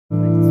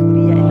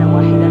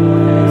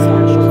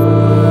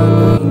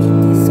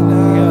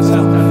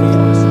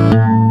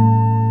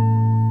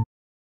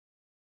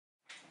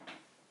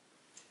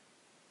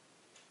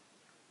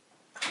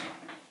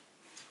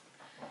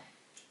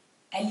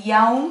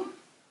اليوم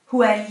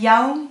هو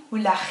اليوم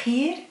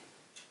الأخير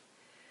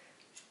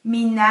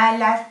من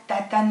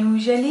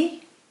التنقل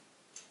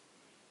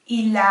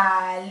إلى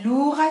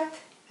اللغة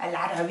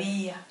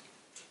العربية.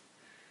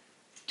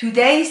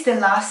 Today is the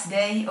last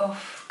day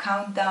of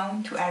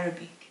countdown to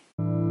Arabic.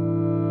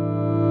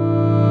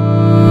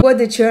 What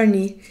a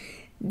journey!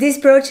 This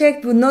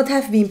project would not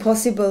have been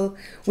possible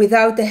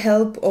without the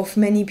help of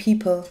many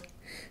people.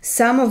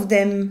 Some of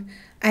them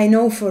I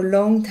know for a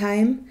long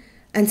time,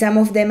 and some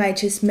of them I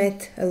just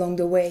met along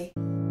the way.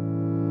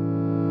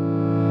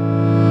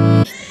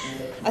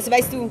 Also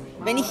weißt du,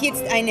 wenn ich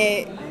jetzt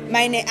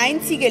meine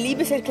einzige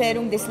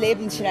Liebeserklärung des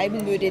Lebens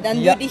schreiben würde,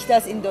 dann würde ich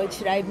das in Deutsch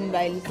schreiben,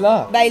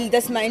 weil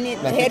das meine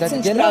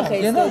Herzenssprache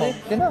ist, oder?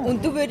 Genau.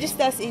 Und du würdest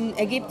das in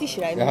Ägyptisch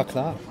schreiben? Ja,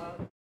 klar.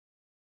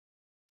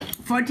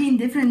 14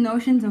 different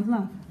notions of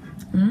love.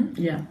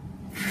 Yeah.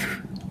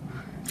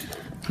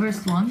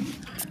 First one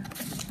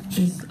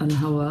is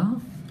al-hawa.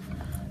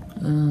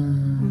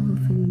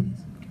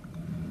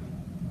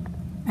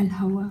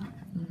 Al-hawa.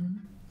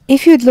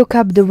 If you'd look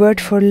up the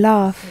word for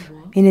love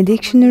in a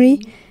dictionary,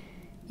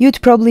 you'd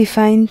probably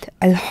find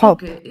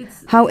al-hub.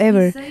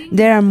 However,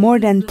 there are more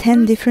than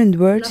 10 different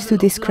words to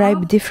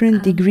describe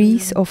different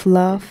degrees of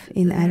love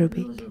in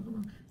Arabic.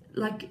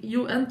 Like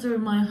you enter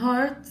my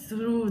heart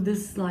through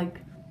this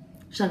like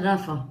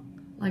shagafa.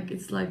 Like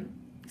it's like,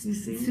 you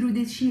see? Through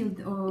this shield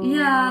or...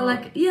 Yeah,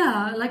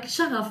 like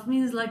shagaf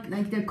means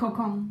like the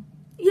cocoon.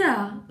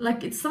 Yeah,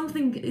 like it's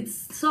something,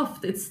 it's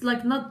soft, it's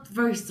like not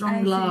very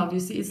strong love,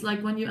 you see, it's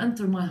like when you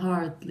enter my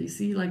heart, you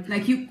see,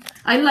 like you,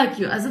 I like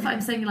you, as if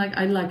I'm saying like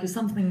I like you,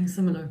 something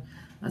similar,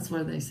 that's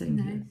what they're saying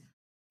here.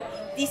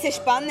 Diese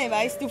Spanne,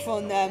 weißt du,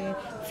 von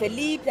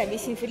verliebt, ein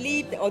bisschen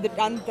verliebt, oder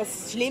dann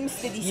das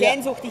Schlimmste, die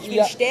Sehnsucht, ich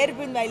will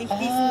sterben, weil ich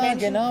diesen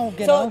Menschen... Genau.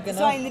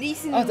 So ein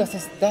Riesen...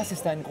 Das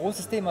ist ein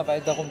großes Thema, weil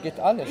darum geht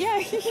alles. Ja,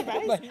 ich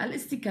weiß.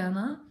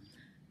 Al-istikana,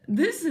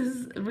 this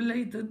is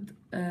related,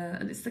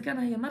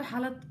 الاستكانة هي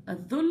مرحلة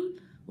الذل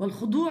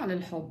والخضوع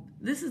للحب.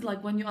 This is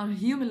like when you are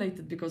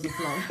humiliated because of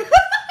love.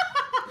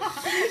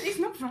 It's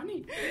not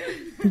funny.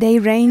 They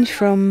range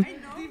from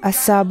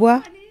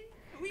asabwa,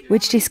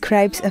 which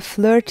describes a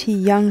flirty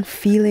young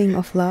feeling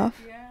of love,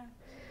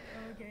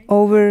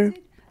 over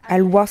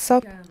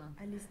al-wasab,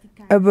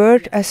 a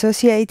word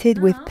associated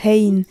with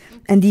pain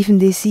and even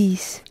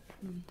disease,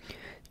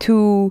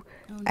 to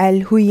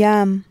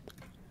al-huyam,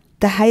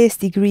 the highest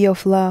degree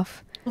of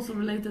love,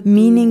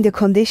 meaning the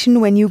condition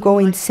when you go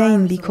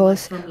insane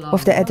because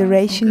of the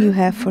adoration you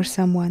have for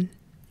someone.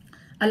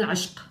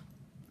 Al-ashq.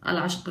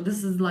 Al-ashq,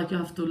 this is like you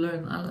have to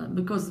learn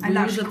because we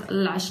use it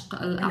al-ashq,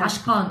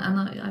 al-ashqan.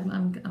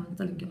 I'm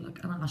telling you, like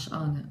أنا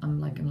عشقانة,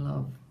 I'm like in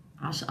love.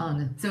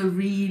 عشقانة. So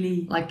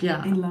really, like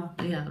in love.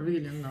 Yeah,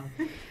 really in love.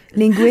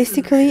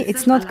 Linguistically,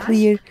 it's not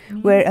clear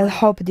where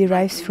al-hub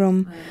derives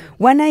from.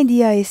 One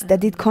idea is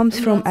that it comes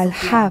from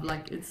al-hab,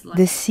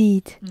 the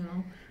seed,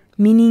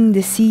 meaning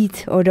the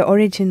seed or the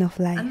origin of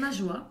life.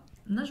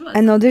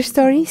 Another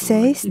story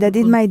says that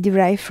it might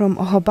derive from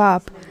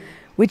hobab,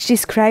 which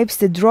describes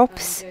the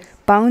drops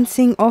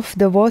bouncing off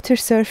the water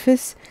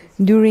surface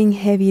during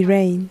heavy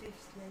rain.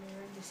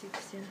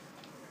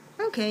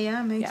 Okay,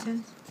 yeah, makes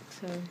sense.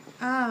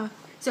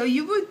 So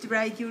you would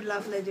write your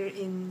love letter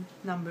in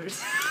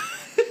numbers?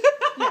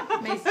 Yeah,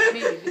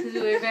 maybe, because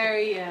we're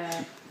very,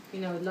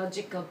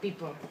 logical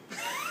people.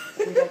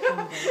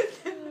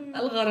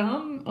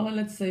 الغرام,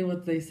 let's say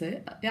what they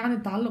say, يعني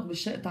التعلق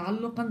بالشيء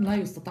تعلقا لا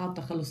يستطاع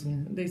التخلص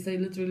منه. They say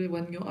literally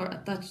when you are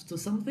attached to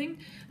something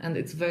and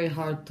it's very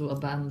hard to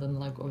abandon,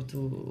 like, or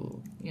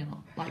to,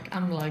 like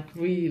I'm like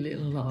really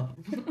in love.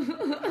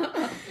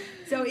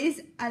 So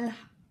is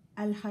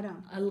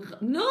al-haram?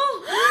 No!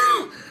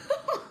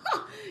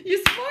 You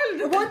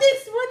spoiled it. What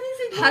is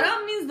it?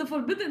 Haram means the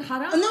forbidden.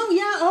 Haram.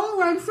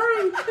 I'm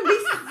sorry.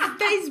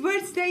 These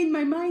words stay in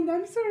my mind.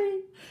 I'm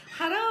sorry.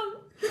 Haram.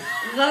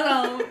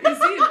 Gharam. You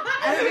see,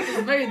 Arabic is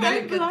very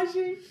delicate. I'm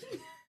blushing.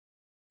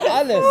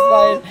 Alles,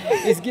 weil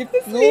es gibt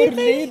nur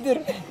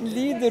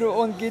Lieder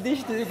und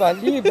Gedichte über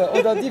Liebe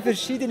oder die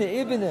verschiedenen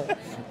Ebenen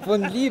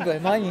von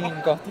Liebe.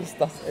 Mein Gott, ist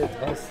das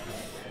etwas.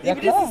 Ja,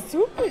 klar. Das ist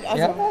super. Also,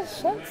 ja,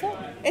 schon so.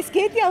 Es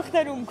geht ja auch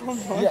darum,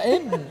 Komfort. Ja,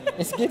 eben.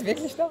 Es geht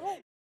wirklich darum.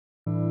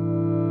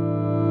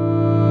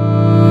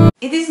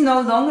 It is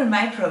no longer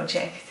my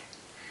project,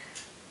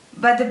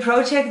 but the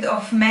project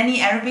of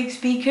many Arabic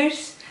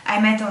speakers I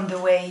met on the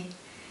way,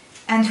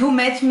 and who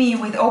met me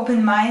with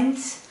open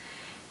minds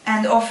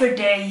and offered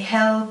their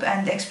help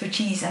and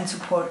expertise and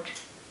support.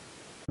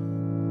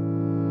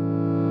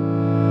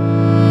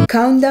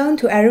 Countdown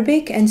to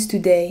Arabic ends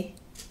today,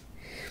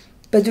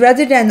 but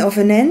rather than of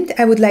an end,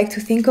 I would like to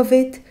think of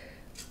it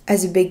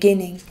as a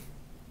beginning.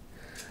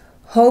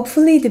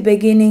 Hopefully the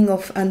beginning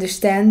of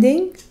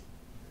understanding,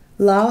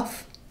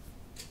 love,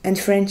 and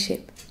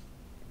friendship.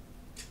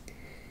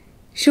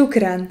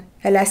 شكراً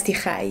على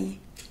استخائي.